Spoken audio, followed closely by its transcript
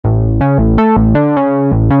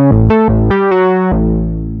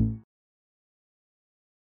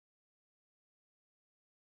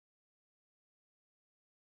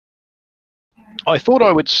I thought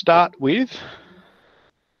I would start with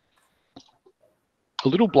a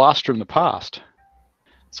little blast from the past.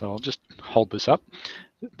 So I'll just hold this up.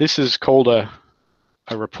 This is called a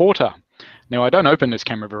reporter. Now, I don't open this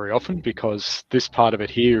camera very often because this part of it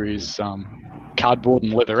here is cardboard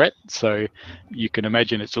and leatherette, so you can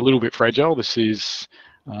imagine it's a little bit fragile. This is,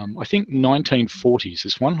 I think, 1940s,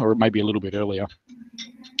 this one, or maybe a little bit earlier.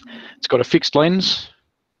 It's got a fixed lens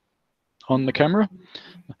on the camera,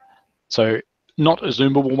 so not a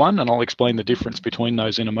zoomable one, and I'll explain the difference between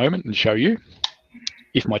those in a moment and show you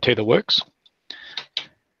if my tether works.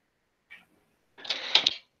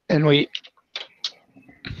 And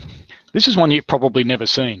this is one you've probably never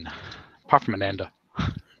seen, apart from Ananda.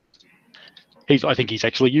 I think he's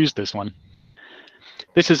actually used this one.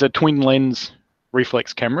 This is a twin lens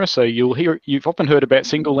reflex camera. So you've often heard about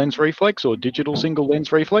single lens reflex or digital single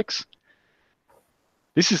lens reflex.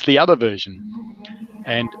 This is the other version,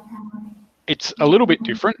 and it's a little bit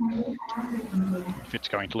different. If it's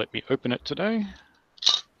going to let me open it today.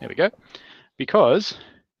 There we go. Because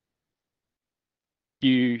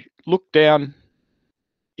you look down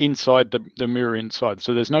inside the mirror inside.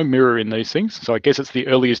 So there's no mirror in these things. So I guess it's the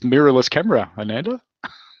earliest mirrorless camera, Ananda.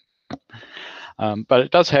 But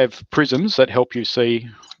it does have prisms that help you see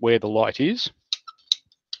where the light is.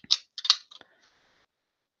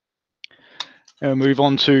 And we'll move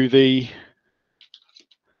on to the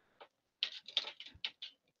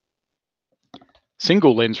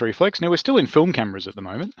single lens reflex. Now, we're still in film cameras at the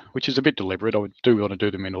moment, which is a bit deliberate. I do want to do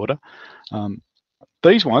them in order.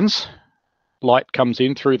 These ones, light comes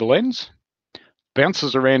in through the lens,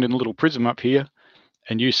 bounces around in a little prism up here,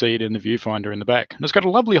 and you see it in the viewfinder in the back. And it's got a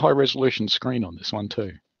lovely high resolution screen on this one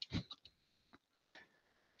too.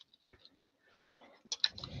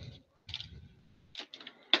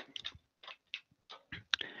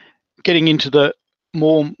 Getting into the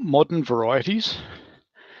more modern varieties,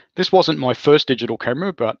 this wasn't my first digital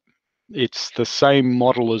camera, but it's the same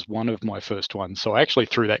model as one of my first ones. So I actually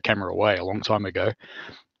threw that camera away a long time ago.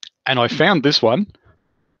 And I found this one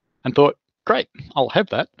and thought, great, I'll have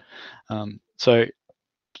that. I've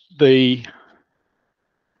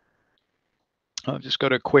just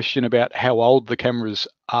got a question about how old the cameras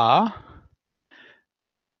are.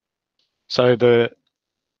 So the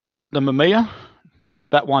Mamiya,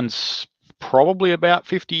 that one's probably about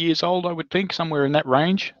 50 years old, I would think, somewhere in that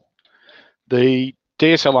range. The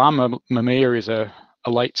DSLR Mamiya is a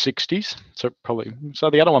late 60s, so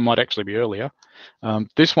the other one might actually be earlier.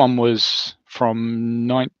 This one was from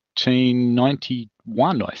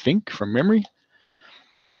 1991, I think, from memory.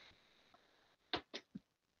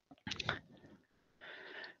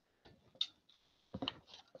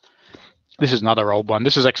 This is another old one.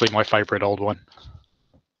 This is actually my favorite old one.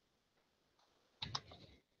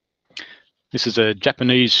 This is a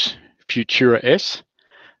Japanese Futura S.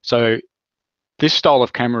 So this style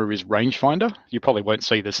of camera is rangefinder. You probably won't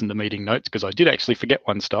see this in the meeting notes because I did actually forget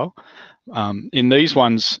one style. In these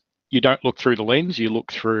ones, you don't look through the lens, you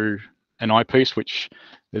look through an eyepiece, which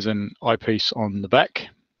there's an eyepiece on the back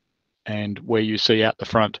and where you see out the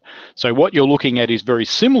front. So what you're looking at is very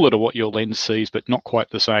similar to what your lens sees, but not quite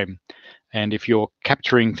the same. And if you're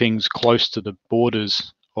capturing things close to the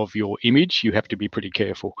borders of your image, you have to be pretty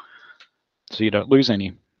careful so you don't lose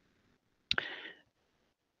any.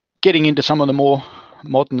 Getting into some of the more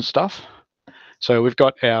modern stuff. So we've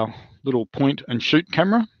got our little point and shoot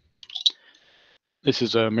camera. This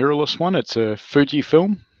is a mirrorless one. It's a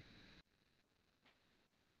Fujifilm.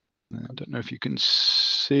 I don't know if you can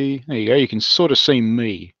see. There you go. You can sort of see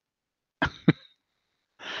me.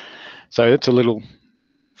 So it's a little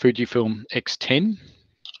Fujifilm X10.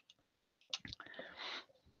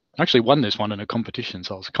 I actually won this one in a competition,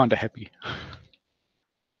 so I was kind of happy.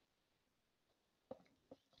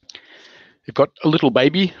 You've got a little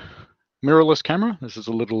baby mirrorless camera. This is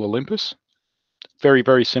a little Olympus. Very,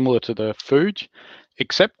 very similar to the Fuji,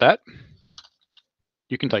 except that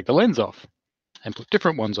you can take the lens off and put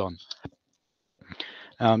different ones on.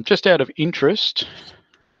 Just out of interest,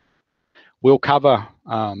 we'll cover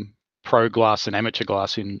pro glass and amateur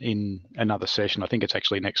glass in another session. I think it's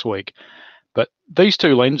actually next week. But these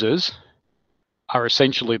two lenses are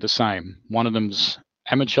essentially the same. One of them's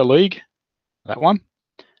amateur league, that one,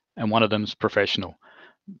 and one of them's professional.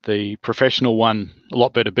 The professional one, a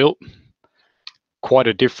lot better built, quite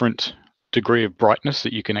a different degree of brightness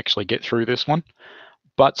that you can actually get through this one,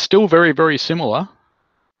 but still very, very similar.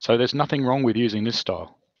 So there's nothing wrong with using this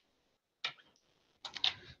style.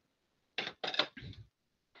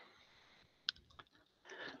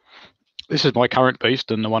 This is my current beast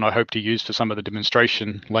and the one I hope to use for some of the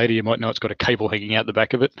demonstration later. You might know it's got a cable hanging out the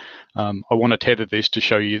back of it. I want to tether this to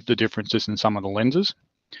show you the differences in some of the lenses.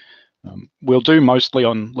 We'll do mostly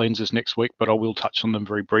on lenses next week, but I will touch on them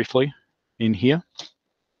very briefly in here.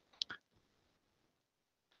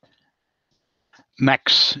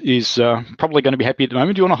 Max is probably going to be happy at the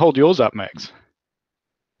moment. Do you want to hold yours up, Max?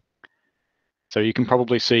 So you can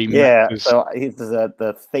probably see. Yeah. Max's... So here's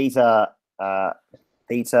the Theta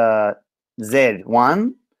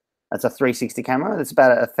Z1. That's a 360 camera. It's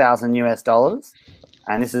about $1,000 US,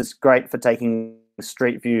 and this is great for taking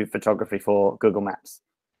street view photography for Google Maps.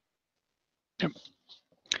 Yep.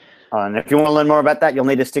 And if you want to learn more about that, you'll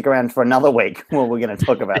need to stick around for another week where we're going to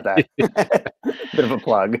talk about that. Bit of a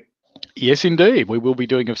plug. Yes, indeed. We will be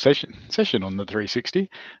doing a session on the 360.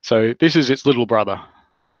 So this is its little brother.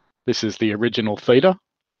 This is the original Theta.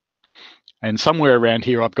 And somewhere around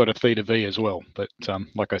here, I've got a Theta V as well. But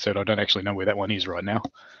like I said, I don't actually know where that one is right now.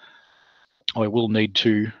 I will need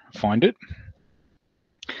to find it.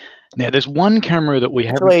 Now, there's one camera that we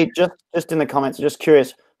have. Actually, just in the comments, just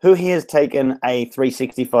curious, who here has taken a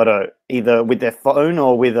 360 photo, either with their phone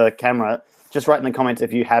or with a camera? Just write in the comments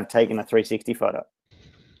if you have taken a 360 photo.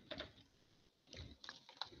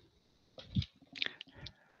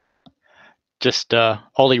 Just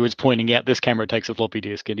Ollie was pointing out this camera takes a floppy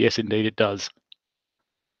disk, and yes, indeed it does.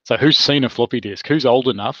 So who's seen a floppy disk? Who's old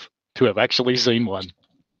enough to have actually seen one?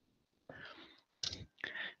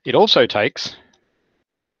 It also takes,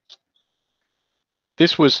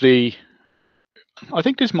 this was the, I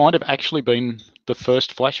think this might have actually been the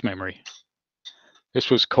first flash memory.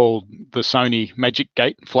 This was called the Sony Magic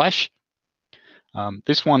Gate Flash.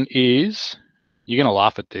 This one is, you're going to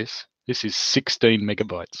laugh at this. This is 16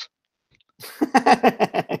 megabytes.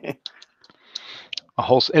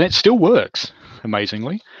 And it still works,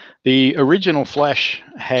 amazingly. The original Flash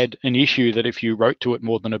had an issue that if you wrote to it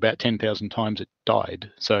more than about 10,000 times, it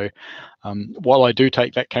died. So while I do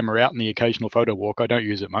take that camera out in the occasional photo walk, I don't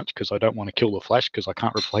use it much because I don't want to kill the Flash because I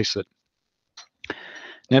can't replace it.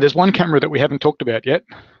 Now, there's one camera that we haven't talked about yet,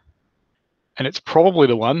 and it's probably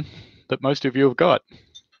the one that most of you have got.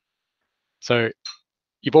 So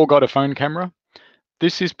you've all got a phone camera.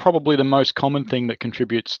 This is probably the most common thing that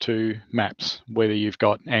contributes to maps, whether you've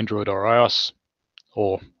got Android or iOS,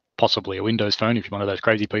 or possibly a Windows phone if you're one of those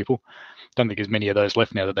crazy people. Don't think there's many of those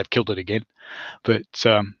left now that they've killed it again. But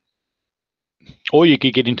or you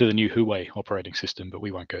could get into the new Huawei operating system, but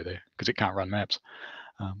we won't go there because it can't run maps.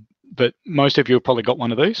 But most of you have probably got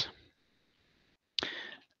one of these.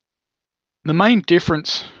 The main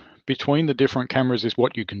difference between the different cameras is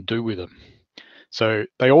what you can do with them. So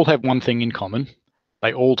they all have one thing in common.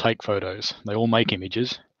 They all take photos. They all make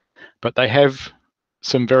images, but they have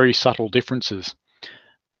some very subtle differences.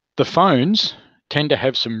 The phones tend to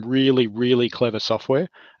have some really, really clever software,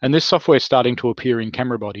 and this software is starting to appear in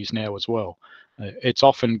camera bodies now as well. It's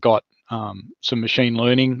often got some machine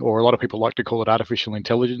learning, or a lot of people like to call it artificial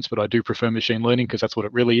intelligence, but I do prefer machine learning because that's what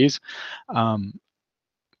it really is.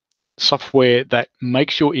 Software that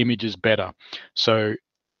makes your images better. So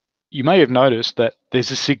you may have noticed that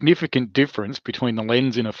there's a significant difference between the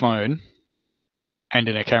lens in a phone and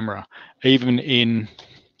in a camera. Even in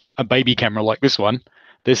a baby camera like this one,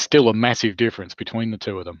 there's still a massive difference between the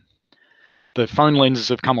two of them. The phone lenses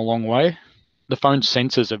have come a long way. The phone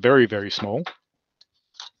sensors are very, very small.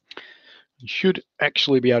 You should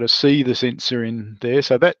actually be able to see the sensor in there.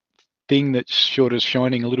 So that thing that's sort of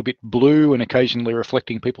shining a little bit blue and occasionally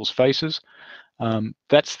reflecting people's faces,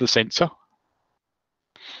 that's the sensor.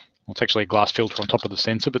 Well, it's actually a glass filter on top of the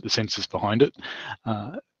sensor, but the sensor's behind it.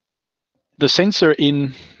 The sensor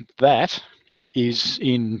in that is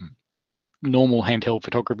in normal handheld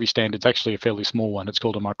photography standards, actually a fairly small one. It's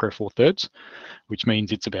called a micro four thirds, which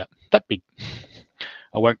means it's about that big.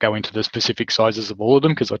 I won't go into the specific sizes of all of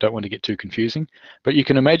them because I don't want to get too confusing, but you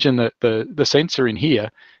can imagine that the sensor in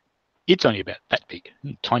here, it's only about that big,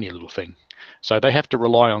 tiny little thing. So they have to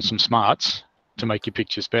rely on some smarts to make your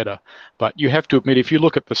pictures better. But you have to admit, if you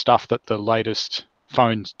look at the stuff that the latest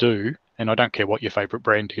phones do, and I don't care what your favorite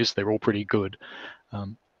brand is, they're all pretty good.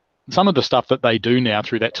 Some of the stuff that they do now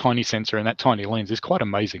through that tiny sensor and that tiny lens is quite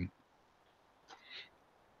amazing.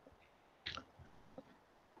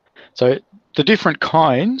 So the different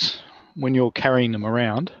kinds, when you're carrying them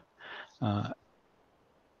around,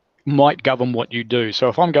 might govern what you do. So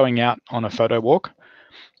if I'm going out on a photo walk,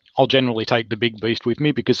 I'll generally take the big beast with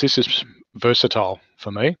me because this is versatile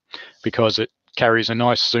for me because it carries a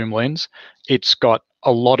nice zoom lens. It's got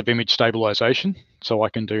a lot of image stabilization, so I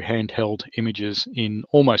can do handheld images in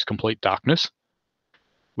almost complete darkness,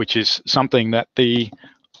 which is something that the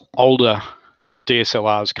older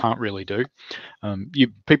DSLRs can't really do.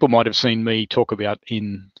 People might have seen me talk about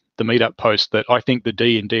in the meetup post that I think the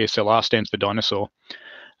D in DSLR stands for dinosaur.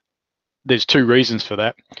 There's two reasons for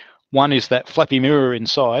that. One is that flappy mirror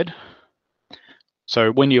inside.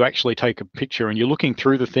 So when you actually take a picture and you're looking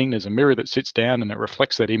through the thing, there's a mirror that sits down and it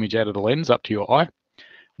reflects that image out of the lens up to your eye.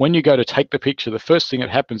 When you go to take the picture, the first thing that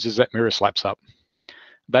happens is that mirror slaps up.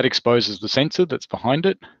 That exposes the sensor that's behind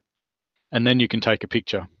it, and then you can take a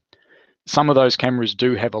picture. Some of those cameras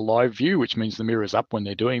do have a live view, which means the mirror's up when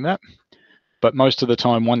they're doing that. But most of the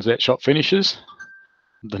time, once that shot finishes,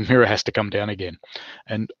 the mirror has to come down again.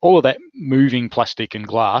 And all of that moving plastic and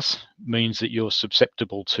glass means that you're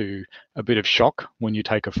susceptible to a bit of shock when you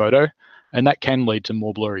take a photo, and that can lead to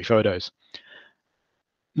more blurry photos.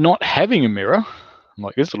 Not having a mirror,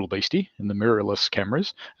 like this little beastie in the mirrorless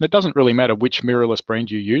cameras, and it doesn't really matter which mirrorless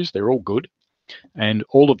brand you use, they're all good. And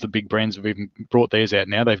all of the big brands have even brought theirs out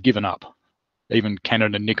now. They've given up. Even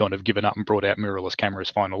Canon and Nikon have given up and brought out mirrorless cameras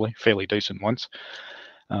finally, fairly decent ones.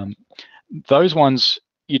 Those ones,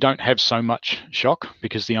 you don't have so much shock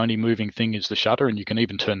because the only moving thing is the shutter, and you can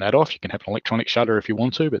even turn that off. You can have an electronic shutter if you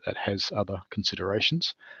want to, but that has other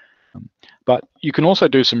considerations. But you can also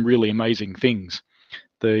do some really amazing things.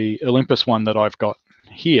 The Olympus one that I've got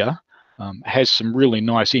here has some really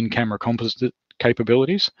nice in-camera composite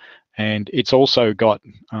capabilities, and it's also got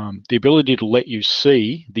the ability to let you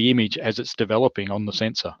see the image as it's developing on the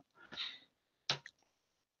sensor,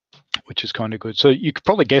 which is kind of good. So you could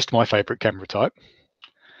probably guess my favorite camera type.